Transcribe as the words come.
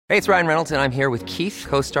Hey, it's Ryan Reynolds, and I'm here with Keith,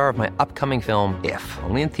 co-star of my upcoming film, If,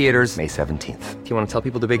 only in theaters May 17th. Do you want to tell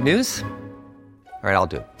people the big news? All right, I'll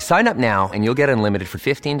do it. Sign up now and you'll get unlimited for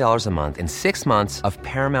 $15 a month and 6 months of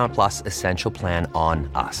Paramount Plus Essential Plan on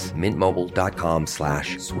us.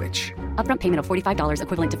 MintMobile.com/switch. Upfront payment of $45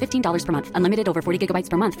 equivalent to $15 per month. Unlimited over 40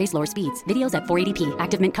 gigabytes per month. Face lower speeds. Videos at 480p.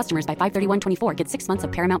 Active Mint customers by 531.24 get 6 months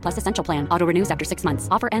of Paramount Plus Essential Plan. Auto renews after 6 months.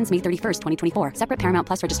 Offer ends May 31st, 2024. Separate Paramount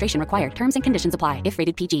Plus registration required. Terms and conditions apply if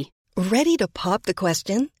rated PG. Ready to pop the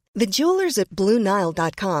question? The jewelers at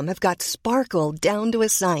BlueNile.com have got sparkle down to a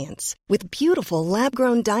science with beautiful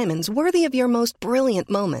lab-grown diamonds worthy of your most brilliant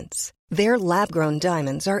moments. Their lab-grown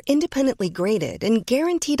diamonds are independently graded and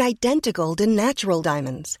guaranteed identical to natural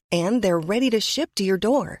diamonds, and they're ready to ship to your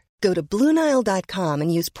door. Go to BlueNile.com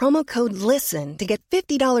and use promo code LISTEN to get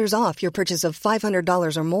 $50 off your purchase of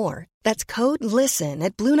 $500 or more. That's code LISTEN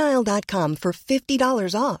at BlueNile.com for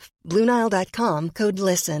 $50 off. BlueNile.com, code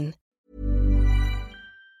LISTEN.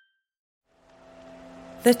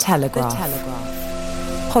 The Telegraph.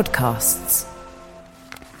 Podcasts.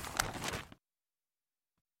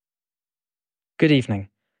 Good evening.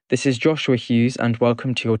 This is Joshua Hughes and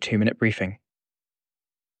welcome to your 2-minute briefing.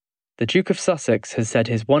 The Duke of Sussex has said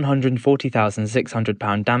his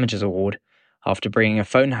 £140,600 damages award, after bringing a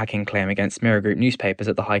phone hacking claim against Mirror Group newspapers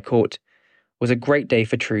at the High Court, was a great day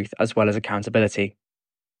for truth as well as accountability.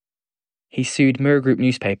 He sued Mirror Group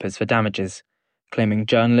newspapers for damages, claiming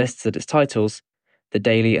journalists at its titles, The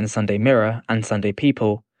Daily and Sunday Mirror and Sunday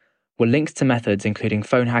People, were linked to methods including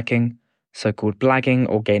phone hacking, so-called blagging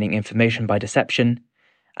or gaining information by deception,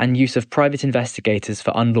 and use of private investigators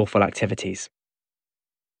for unlawful activities.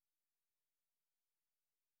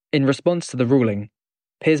 In response to the ruling,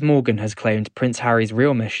 Piers Morgan has claimed Prince Harry's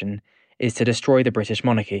real mission is to destroy the British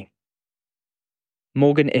monarchy.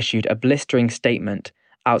 Morgan issued a blistering statement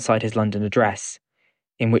outside his London address,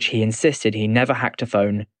 in which he insisted he never hacked a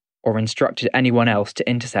phone or instructed anyone else to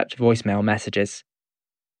intercept voicemail messages.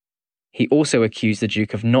 He also accused the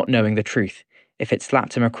Duke of not knowing the truth if it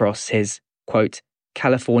slapped him across his, quote,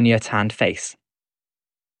 California tanned face.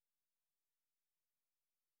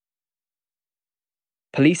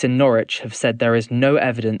 Police in Norwich have said there is no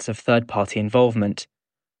evidence of third-party involvement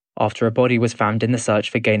after a body was found in the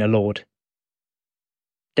search for Gaynor Lord.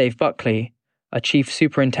 Dave Buckley, a chief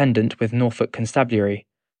superintendent with Norfolk Constabulary,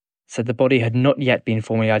 said the body had not yet been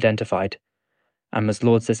formally identified, and Ms.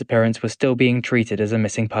 Lord's disappearance was still being treated as a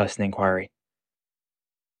missing person inquiry.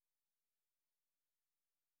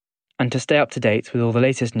 And to stay up to date with all the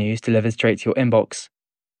latest news delivered straight to your inbox,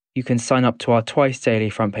 you can sign up to our twice-daily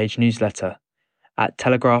front page newsletter at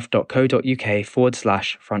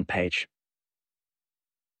telegraph.co.uk/front page.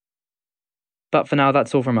 But for now,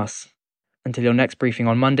 that's all from us. Until your next briefing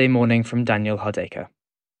on Monday morning from Daniel Hardacre.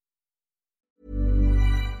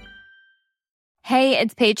 Hey,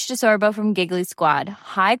 it's Paige DeSorbo from Giggly Squad.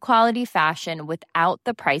 High quality fashion without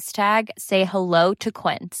the price tag. Say hello to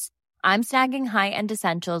Quince. I'm snagging high-end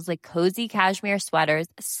essentials like cozy cashmere sweaters,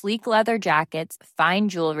 sleek leather jackets, fine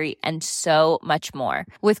jewelry, and so much more.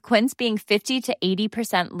 With Quince being 50 to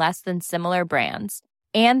 80% less than similar brands.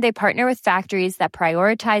 And they partner with factories that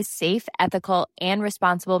prioritize safe, ethical, and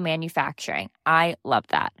responsible manufacturing. I love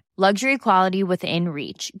that. Luxury quality within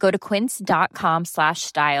reach. Go to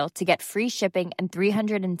quince.com/style to get free shipping and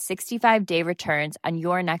 365-day returns on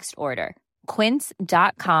your next order.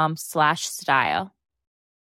 Quince.com/style.